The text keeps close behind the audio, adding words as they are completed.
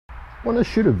I want to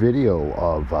shoot a video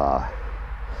of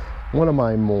one of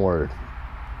my more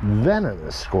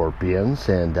venomous scorpions,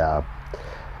 and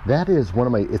that is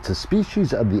it's a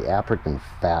species of the African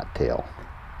fat tail.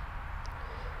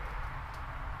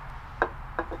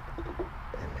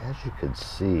 And as you can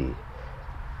see,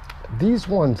 these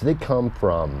ones, they come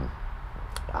from,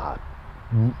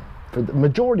 for the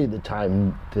majority of the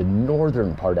time, the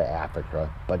northern part of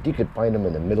Africa, but you could find them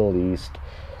in the Middle East.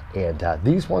 And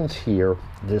these ones here,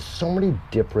 there's so many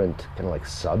different kind of like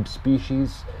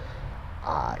subspecies.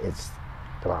 It's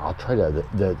kind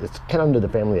of under the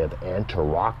family of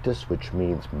androctonus, which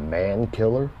means man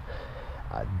killer.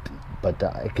 But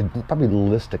I could probably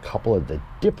list a couple of the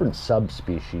different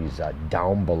subspecies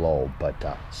down below,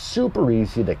 but super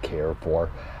easy to care for.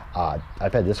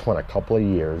 I've had this one a couple of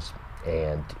years,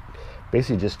 and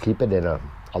basically just keep it in a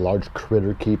large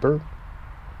critter keeper.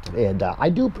 And I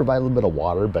do provide a little bit of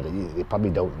water, but you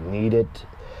probably don't need it.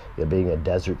 Being a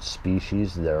desert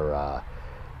species, they're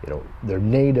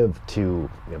native to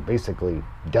basically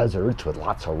deserts with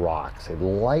lots of rocks.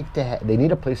 They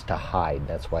need a place to hide.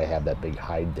 That's why I have that big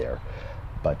hide there.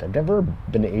 But I've never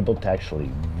been able to actually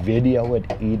video it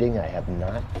eating. I have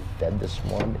not fed this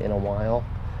one in a while,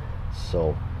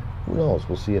 so who knows?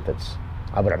 We'll see if it's.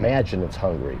 I would imagine it's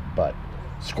hungry, but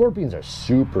scorpions are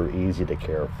super easy to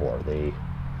care for. They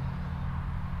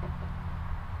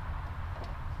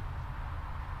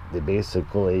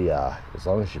basically, as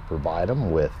long as you provide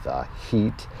them with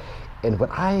heat, and when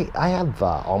I have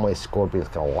all my scorpions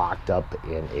kind of locked up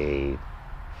in a,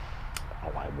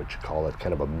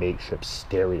 kind of a makeshift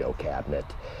stereo cabinet,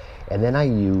 and then I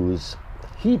use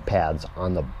heat pads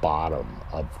on the bottom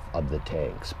of the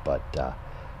tanks. But I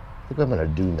think what I'm going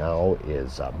to do now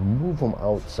is move them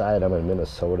outside. I'm in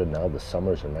Minnesota now. The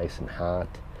summers are nice and hot.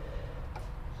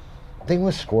 The thing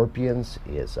with scorpions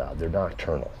is they're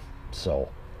nocturnal, so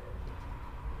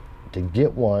to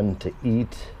get one to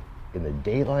eat in the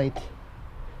daylight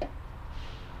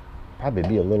probably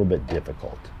be a little bit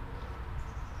difficult.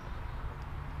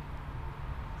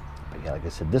 But yeah, like I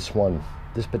said, this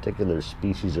particular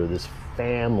species, or this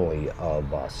family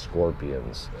of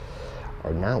scorpions,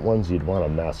 are not ones you'd want to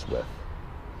mess with.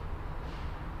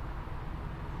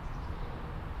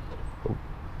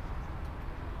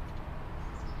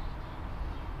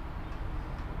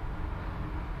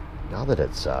 Now that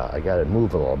it's, I got to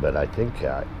move a little bit, I think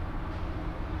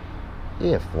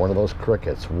if one of those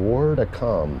crickets were to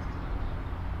come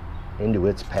into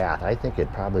its path, I think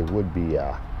it probably would be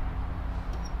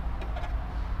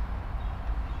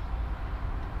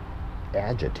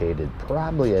agitated,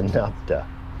 probably enough to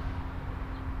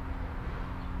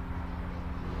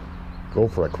go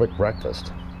for a quick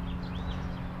breakfast.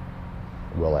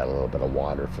 We'll add a little bit of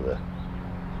water for the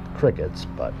crickets,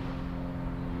 but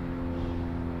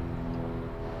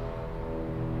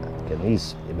and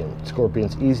these,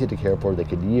 scorpions, easy to care for. They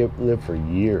could live for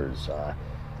years.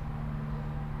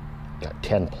 Got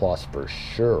 10 plus for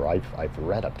sure. I've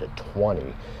read up to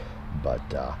 20, but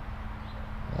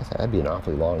that'd be an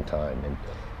awfully long time. And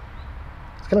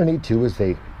it's kind of neat too, is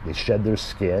they shed their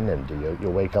skin, and you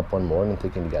wake up one morning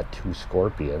thinking you got two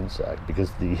scorpions,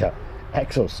 because the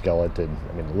exoskeleton,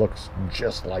 looks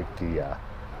just like the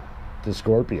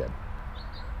scorpion.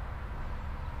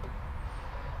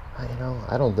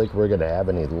 I don't think we're going to have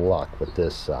any luck with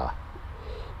this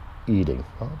eating.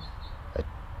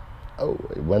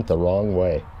 It went the wrong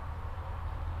way.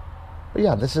 But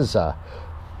yeah, this is, like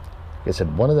I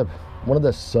said, one of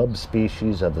the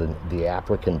subspecies of the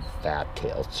African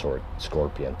fat-tailed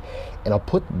scorpion. And I'll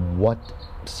put what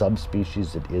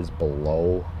subspecies it is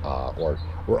below, or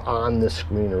on the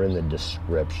screen or in the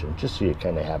description, just so you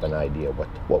kind of have an idea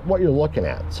what you're looking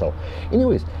at. So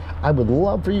anyways, I would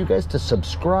love for you guys to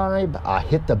subscribe,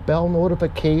 hit the bell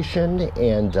notification,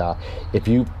 and if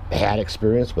you've had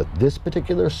experience with this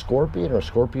particular scorpion or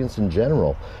scorpions in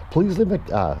general, please leave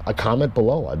a comment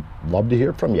below. I'd love to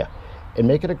hear from you, and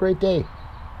make it a great day.